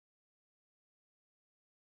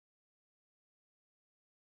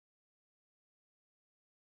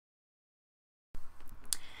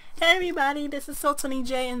Hey everybody, this is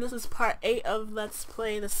Sotonij and this is part 8 of Let's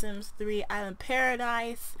Play The Sims 3 Island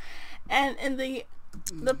Paradise. And in the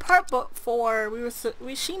part before,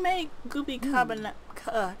 she made Goopy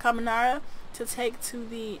Carbonara to take to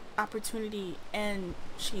the opportunity, and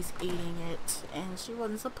she's eating it, and she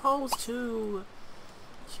wasn't supposed to.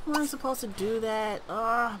 She wasn't supposed to do that.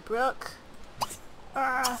 Brooke.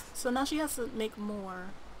 So now she has to make more.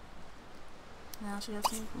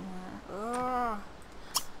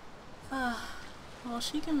 Well,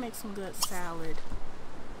 she can make some good salad.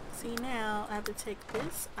 See, now I have to take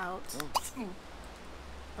this out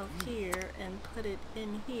of here and put it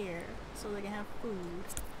in here so they can have food.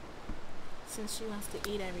 Since she wants to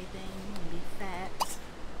eat everything and be fat.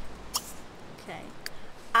 Okay.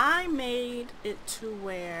 I made it to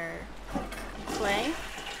where Clay...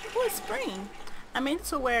 Oh, it's spring! I made it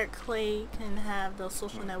to where Clay can have the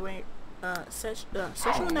social networking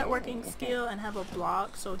skill and have a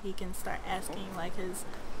blog, so he can start asking like his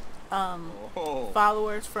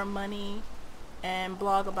followers for money and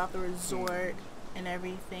blog about the resort and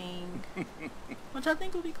everything, which I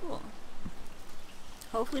think would be cool.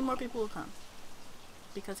 Hopefully more people will come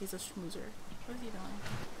because he's a schmoozer. What is he doing?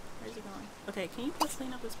 Where's he going? Okay, can you please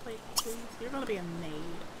clean up his plate, please? You're gonna be a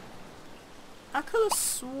maid. I could have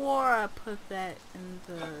swore I put that in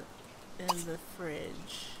the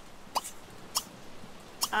fridge.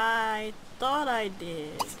 I thought I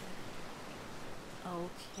did.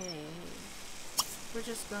 Okay. We're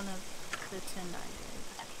just gonna pretend I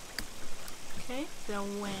did. Okay,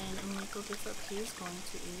 then when Nico gets up, he's going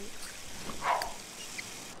to eat.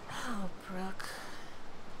 Oh, Brooke.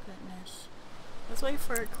 Goodness. Let's wait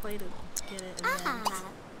for Clay to get it and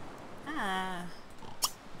then...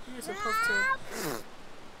 You're supposed to...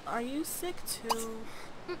 Are you sick too?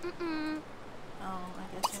 Oh, I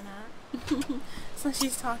guess you're not. So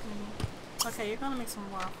she's talking to me. Okay, you're gonna make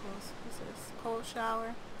some waffles. What's this? Cold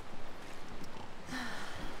shower?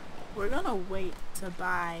 We're gonna wait to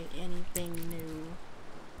buy anything new.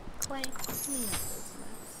 Clay, clean up this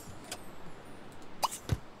mess.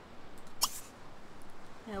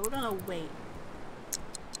 Yeah, we're gonna wait.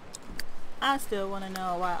 I still wanna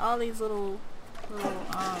know why all these little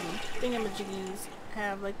thingamajiggies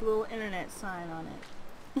have like little internet sign on it.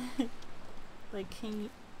 Like, can you,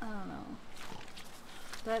 I don't know.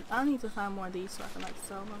 That, I need to find more of these so I can like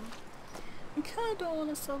sell them. I kinda don't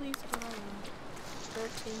wanna sell these for $13.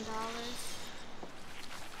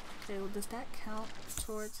 Okay, well does that count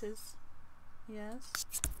towards his, yes?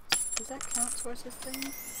 Does that count towards his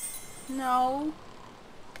thing? No.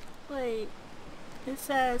 Wait. It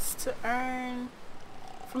says to earn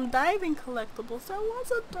from diving collectibles. There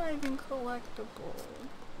was a diving collectible.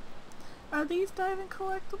 Are these diving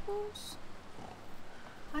collectibles?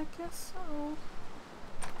 I guess so.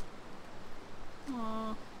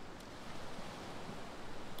 Aw.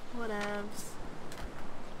 Whatevs.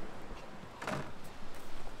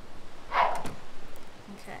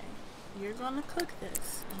 Okay. You're gonna cook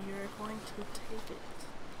this. And you're going to take it.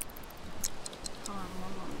 Hold on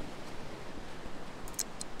one moment.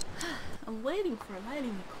 I'm waiting for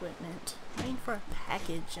lighting equipment. I'm waiting for a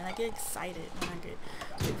package, and I get excited when I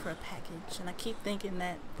wait for a package, and I keep thinking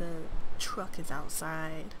that the truck is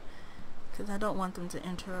outside because I don't want them to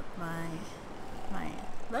interrupt my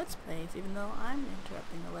Let's Plays, even though I'm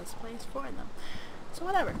interrupting the Let's Plays for them. So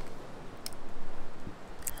whatever.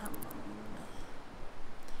 Come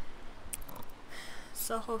on.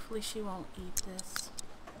 So hopefully she won't eat this.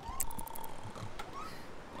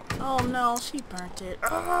 Oh no, she burnt it.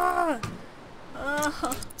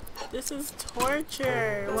 This is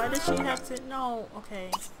torture. Why does she have to? No,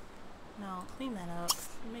 okay. No, clean that up.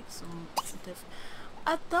 Make some different.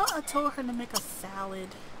 I thought I told her to make a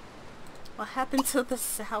salad. What happened to the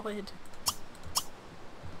salad? I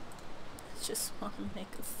just want to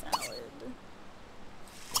make a salad.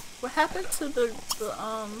 What happened to the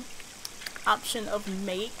option of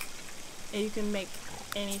make? And you can make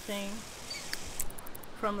anything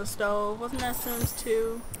from the stove. Wasn't that Sims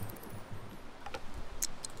 2?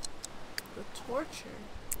 The torture.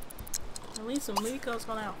 At least Miko's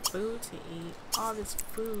gonna have food to eat. All this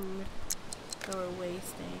food that we're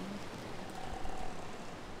wasting.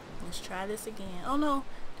 Let's try this again. Oh no,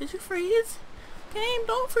 did you freeze? Game,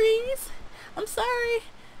 don't freeze! I'm sorry!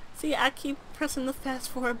 See, I keep pressing the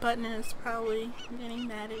fast forward button and it's probably getting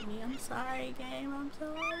mad at me. I'm sorry, game, I'm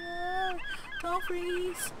sorry. Don't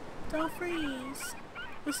freeze! Don't freeze!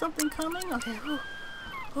 Is something coming? Okay.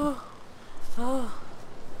 Oh.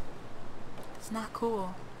 It's not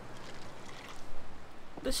cool.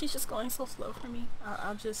 But she's just going so slow for me.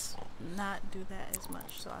 I'll just not do that as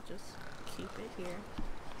much. So I'll just keep it here.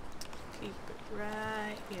 keep it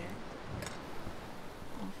right here.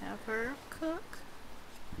 And have her cook.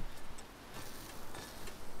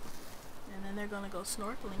 And then they're gonna go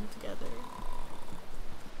snorkeling together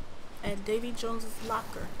at Davy Jones's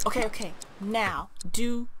locker. Okay, okay. Now,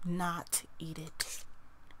 do not eat it.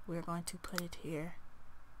 We're going to put it here.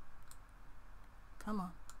 Come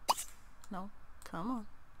on. No. Come on.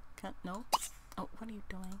 No. Oh, what are you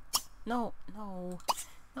doing? No, no.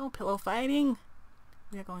 No pillow fighting.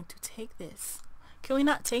 We are going to take this. Can we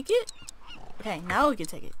not take it? Okay, now we can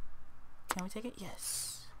take it. Can we take it?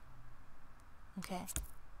 Yes. Okay.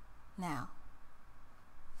 Now.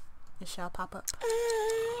 It shall pop up.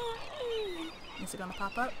 Is it gonna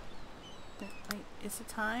pop up? Wait, is it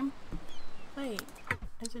time? Wait,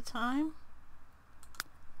 is it time?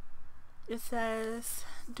 It says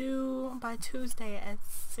due by Tuesday at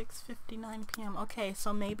 6:59 p.m. Okay,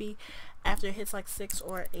 so maybe after it hits like 6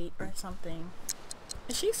 or 8 or something.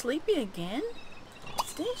 Is she sleepy again?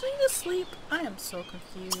 Didn't she just sleep? I am so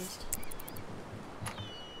confused.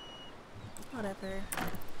 Whatever.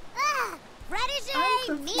 I'm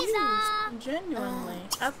confused. Genuinely.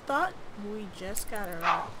 I thought we just got her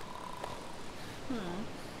up. I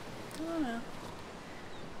don't know.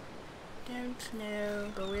 Don't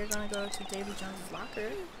know. But we're gonna go to Davy Jones's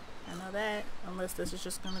locker. I know that. Unless this is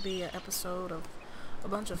just gonna be an episode of a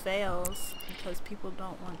bunch of fails because people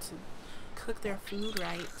don't want to cook their food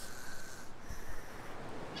right.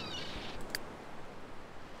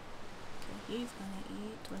 Okay, he's gonna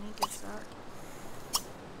eat when he gets up.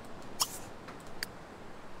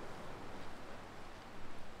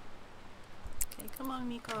 Okay, come on,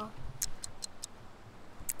 Miko.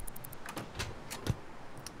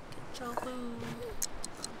 Get your food.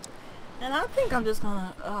 And I think I'm just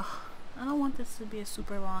gonna, I don't want this to be a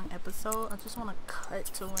super long episode. I just want to cut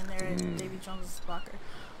to when they're in Davy Jones's locker.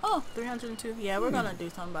 Oh, 302. Yeah, we're gonna do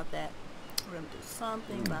something about that. We're gonna do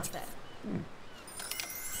something about that.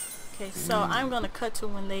 Okay, so I'm gonna cut to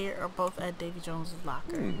when they are both at Davy Jones's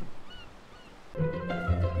locker.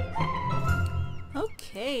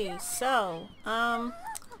 Okay, so,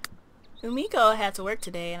 Umiko had to work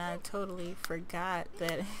today, and I totally forgot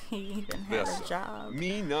that he even had a job.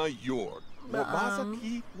 Mina York.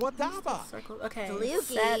 Okay, wait,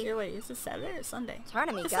 is it Saturday or Sunday? It's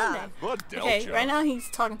Sunday. Okay, right now he's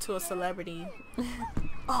talking to a celebrity.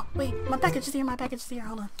 Oh, wait, my package is here,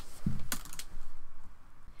 hold on.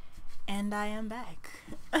 And I am back.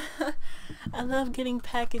 I love getting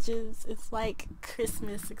packages. It's like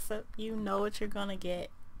Christmas, except you know what you're gonna get.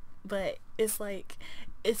 But it's like,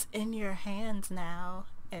 it's in your hands now.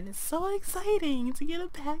 And it's so exciting to get a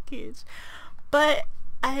package. But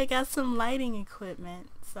I got some lighting equipment.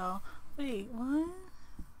 So, wait, what?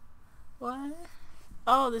 What?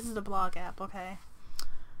 Oh, this is the blog app, okay.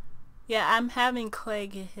 Yeah, I'm having Clay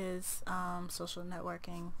get his social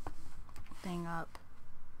networking thing up.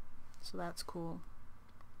 So that's cool.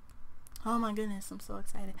 Oh my goodness, I'm so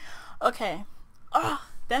excited. Okay. Oh,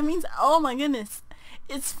 that means, oh my goodness.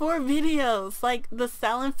 It's 4 videos. Like the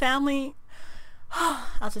Salon family.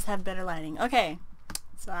 I'll just have better lighting. Okay.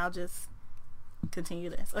 So I'll just continue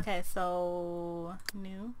this. Okay, so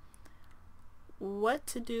new. What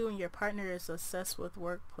to do when your partner is obsessed with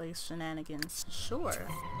workplace shenanigans? Sure.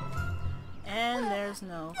 And there's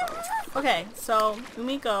no. Okay, so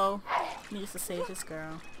Umiko needs to save this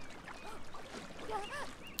girl.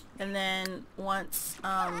 And then once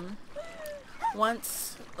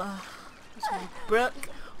Brooke,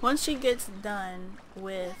 once she gets done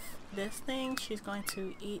with this thing, she's going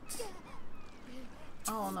to eat.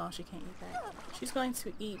 Oh no, she can't eat that. She's going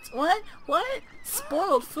to eat. What? What?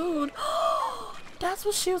 Spoiled food? That's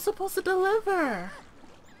what she was supposed to deliver.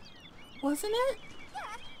 Wasn't it?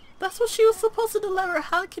 That's what she was supposed to deliver.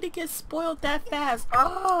 How could it get spoiled that fast?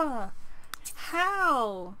 How?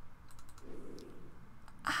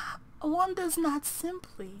 One does not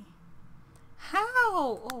simply.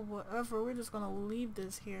 How? Oh, whatever. We're just gonna leave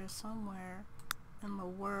this here somewhere in the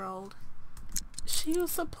world. She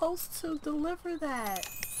was supposed to deliver that.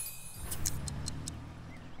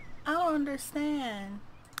 I don't understand.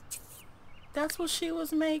 That's what she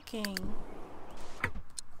was making.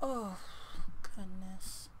 Oh,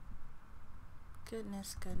 goodness.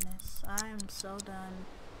 Goodness, goodness. I am so done.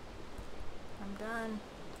 I'm done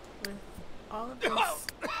with all of this.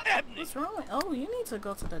 What's wrong with... Oh, you need to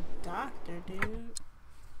go to the doctor, dude.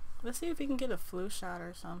 Let's see if we can get a flu shot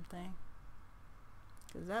or something.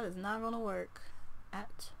 Because that is not going to work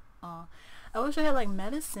at all. I wish I had, like,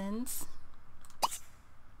 medicines.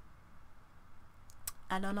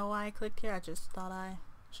 I don't know why I clicked here. I just thought I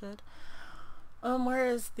should. Where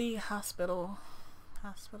is the hospital?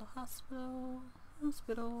 Hospital.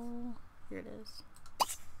 Here it is.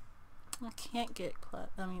 I can't get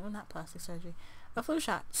not plastic surgery. A flu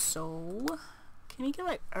shot. So, can he get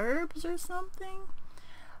like herbs or something?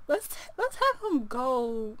 Let's have him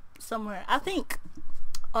go somewhere. I think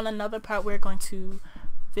on another part we're going to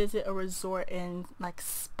visit a resort and like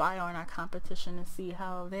spy on our competition and see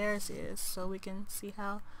how theirs is, so we can see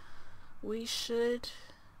how we should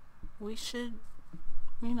you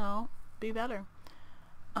know, be better.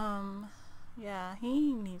 Yeah,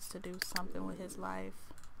 he needs to do something with his life.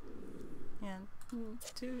 Yeah,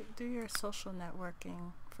 do your social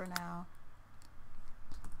networking for now.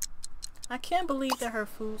 I can't believe that her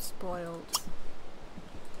food spoiled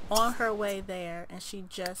on her way there and she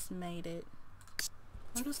just made it.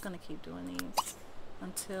 I'm just gonna keep doing these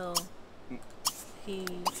until he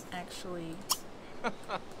actually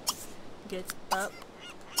gets up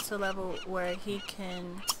to level where he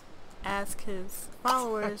can ask his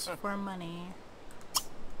followers for money.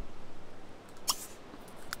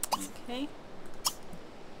 Okay.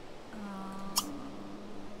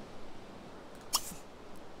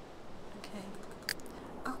 Okay.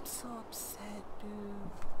 I'm so upset, dude.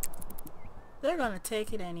 They're gonna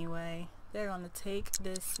take it anyway. They're gonna take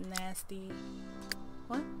this nasty...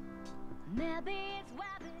 What?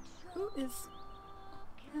 Who is...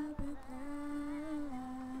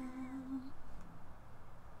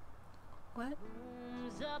 What?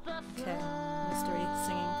 Okay, mystery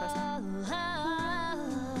singing person.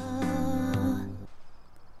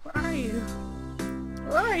 Where are you?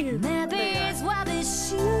 Where are you?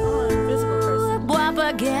 Oh, invisible person.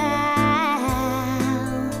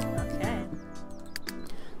 Okay.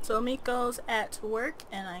 So Miko's at work,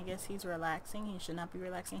 and I guess he's relaxing. He should not be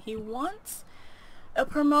relaxing. He wants a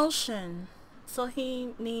promotion. So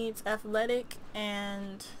he needs athletic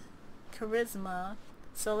and charisma.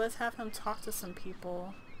 So let's have him talk to some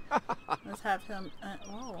people. Let's have him...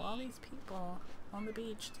 oh, all these people on the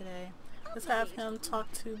beach today. Let's have him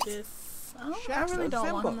talk to this... I really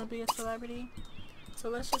don't want him to be a celebrity. So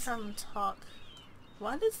let's just have him talk.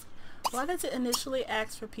 Why does it initially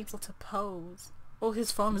ask for people to pose? Oh,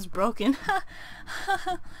 his phone is broken.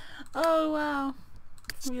 Oh, wow.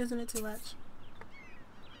 I'm using it too much.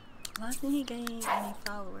 Why isn't he gaining any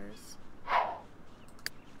followers? I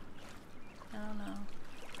don't know.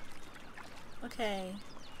 Okay.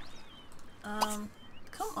 Come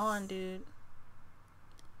on, dude.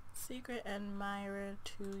 Secret admirer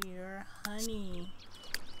to your honey.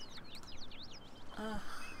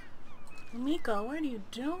 Miko, what are you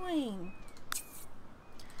doing?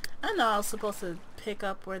 I know I was supposed to pick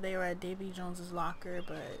up where they were at Davy Jones's locker,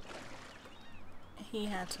 but he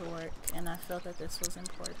had to work, and I felt that this was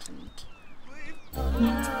important.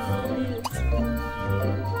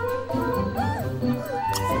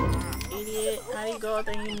 Idiot! How do you go out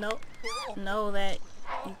there? You know that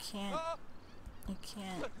you can't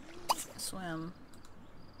swim.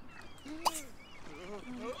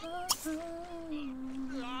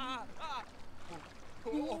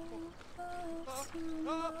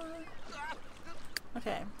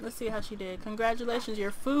 Okay, let's see how she did. Congratulations,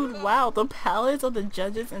 your food. Wow, the palates of the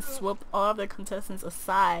judges and swept all of their contestants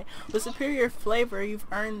aside. With superior flavor, you've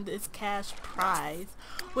earned this cash prize.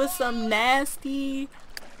 With some nasty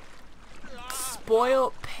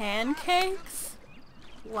spoiled pancakes?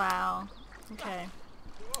 Wow. Okay.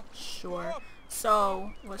 Sure.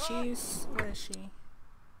 So, where is she?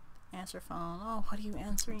 Answer phone. Oh, what are you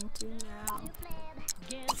answering to now?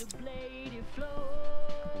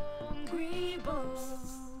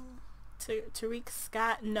 Tariq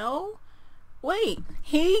Scott. No? Wait.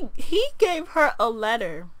 He gave her a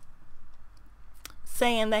letter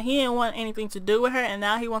saying that he didn't want anything to do with her, and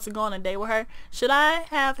now he wants to go on a date with her. Should I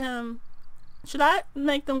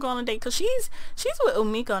make them go on a date? Because she's with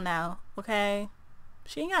Umiko now, okay?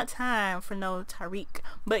 She ain't got time for no Tariq.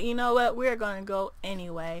 But you know what? We're going to go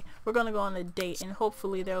anyway. We're going to go on a date, and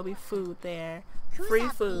hopefully there will be food there. Free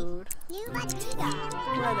food. Where they go?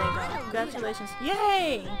 Congratulations.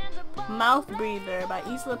 Yay! Mouth Breather by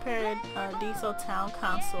Isla Paradiso Town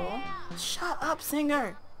Council. Shut up,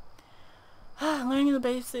 singer! Learning the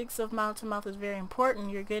basics of mouth to mouth is very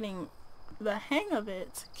important. You're getting the hang of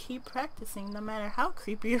it. Keep practicing no matter how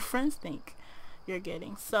creepy your friends think you're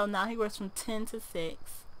getting. So now he works from 10 to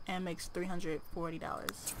 6 and makes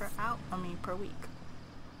 $340 per week.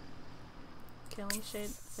 Can we say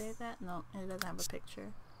that? No, it doesn't have a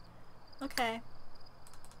picture. Okay.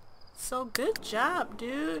 So good job,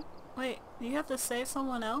 dude. Wait, do you have to save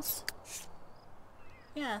someone else?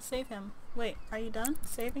 Yeah, save him. Wait, are you done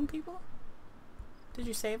saving people? Did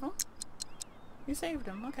you save him? You saved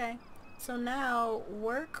him, okay. So now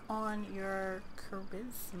work on your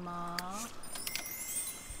charisma.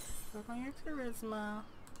 Work on your charisma.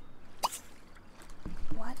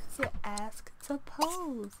 Why does it ask to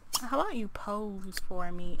pose? How about you pose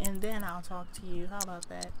for me and then I'll talk to you? How about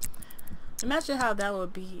that? Imagine how that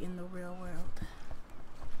would be in the real world.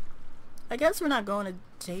 I guess we're not going to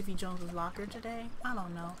Davy Jones's locker today. I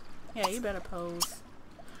don't know. Yeah, you better pose.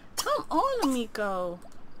 Come on, Umiko.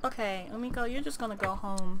 Okay, Umiko, you're just gonna go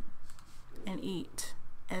home and eat.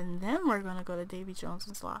 And then we're gonna go to Davy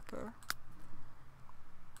Jones's locker.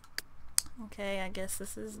 Okay, I guess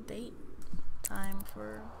this is date time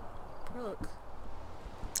for Brooke.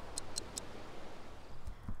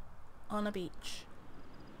 On a beach.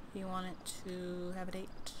 You wanted to have a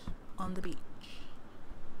date on the beach.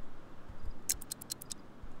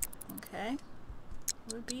 Okay.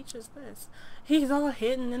 What beach is this? He's all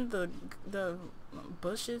hidden in the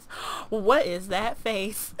bushes. What is that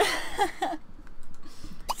face?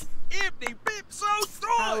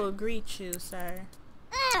 I will greet you, sir.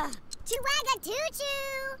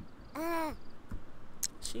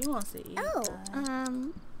 She wants to eat.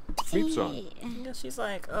 Yeah, she's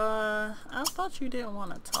like, I thought you didn't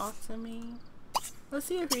want to talk to me. Let's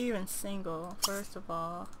see if you're even single, first of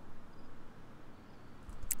all.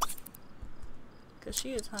 Because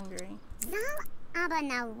she is hungry.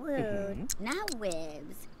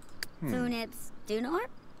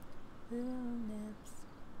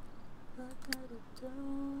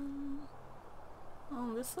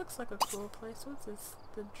 Oh, this looks like a cool place. What's this?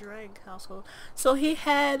 The Dreg household. So he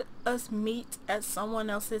had us meet at someone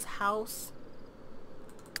else's house.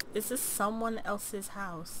 Is this someone else's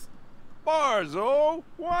house? Barzo,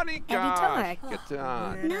 Wanika.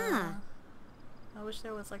 Nah. I wish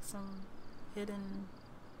there was like some hidden,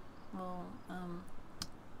 well,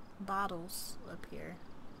 bottles up here.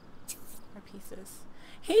 Or pieces.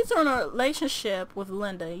 He's in a relationship with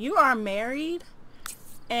Linda. You are married,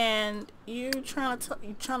 and you trying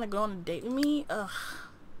to go on a date with me? Ugh.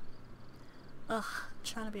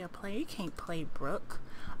 Trying to be a player. You can't play Brooke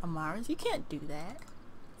Amaris. You can't do that.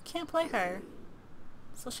 You can't play her.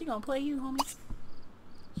 So she gonna play you, homie.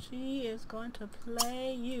 She is going to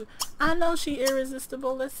play you. I know she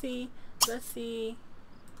irresistible. Let's see.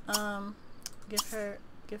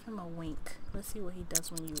 Give him a wink. Let's see what he does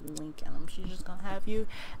when you wink at him. She's just gonna have you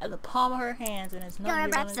at the palm of her hands, and there's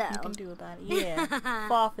nothing you can do about it. Yeah.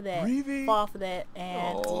 Fall for that. Really? Fall for that,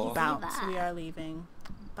 and bounce. We are leaving.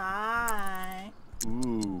 Bye.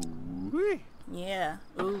 Ooh. Yeah.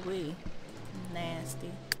 Ooh wee.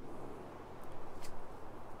 Nasty.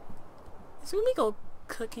 Is Umiko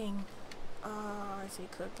cooking? Oh, is he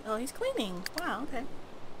cooking? Oh, he's cleaning. Wow. Okay.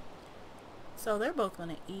 So they're both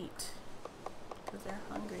gonna eat because they're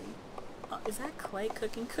hungry. Oh, is that Clay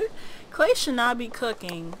cooking? Clay should not be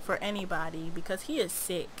cooking for anybody because he is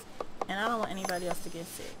sick, and I don't want anybody else to get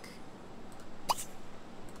sick.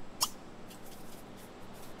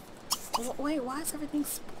 Oh, wait, why is everything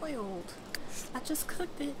spoiled? I just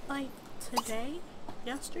cooked it like today,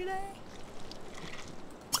 yesterday.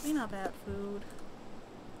 Clean up bad food,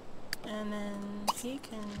 and then he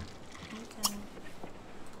can.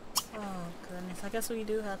 Oh goodness, I guess we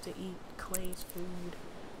do have to eat Clay's food.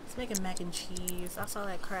 He's making mac and cheese. I saw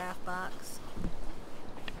that craft box.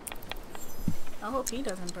 I hope he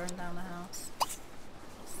doesn't burn down the house.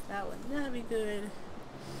 That would not be good.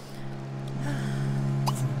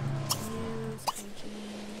 Use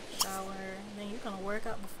hygiene, shower, and then you're gonna work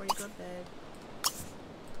out before you go to bed.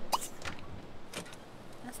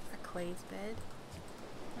 That's not Clay's bed.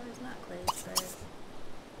 That is not Clay's bed.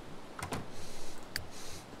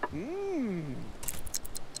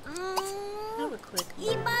 Have a quick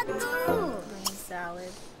green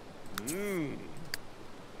salad.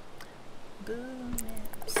 Boo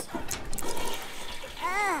nips.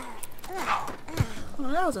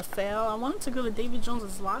 Well, that was a fail. I wanted to go to Davy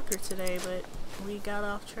Jones's locker today, but we got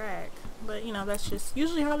off track. But you know, that's just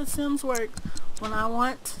usually how the Sims work. When I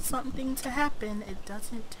want something to happen, it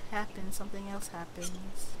doesn't happen. Something else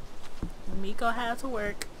happens. Miko had to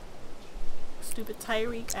work. Stupid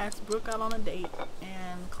Tyreek asked Brooke out on a date,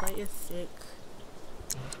 and Clay is sick.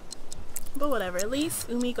 But whatever, at least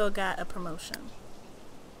Umiko got a promotion,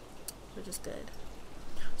 which is good.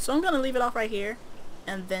 So I'm gonna leave it off right here,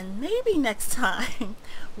 and then maybe next time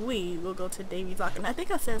we will go to Davy's locker. And I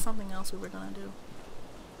think I said something else we were gonna do.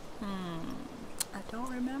 I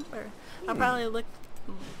don't remember. I'll probably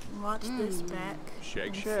watch this back.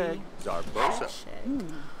 Shake, Zarbosa.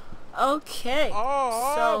 Okay,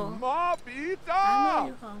 so Mopita. I know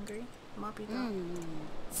you're hungry. Mopita.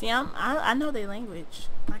 See, I know their language.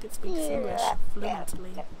 I can speak English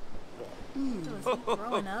fluently.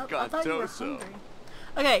 Growing up, I thought you were hungry.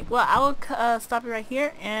 Okay, well, I will stop it right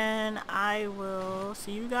here, and I will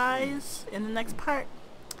see you guys in the next part.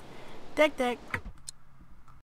 Deck.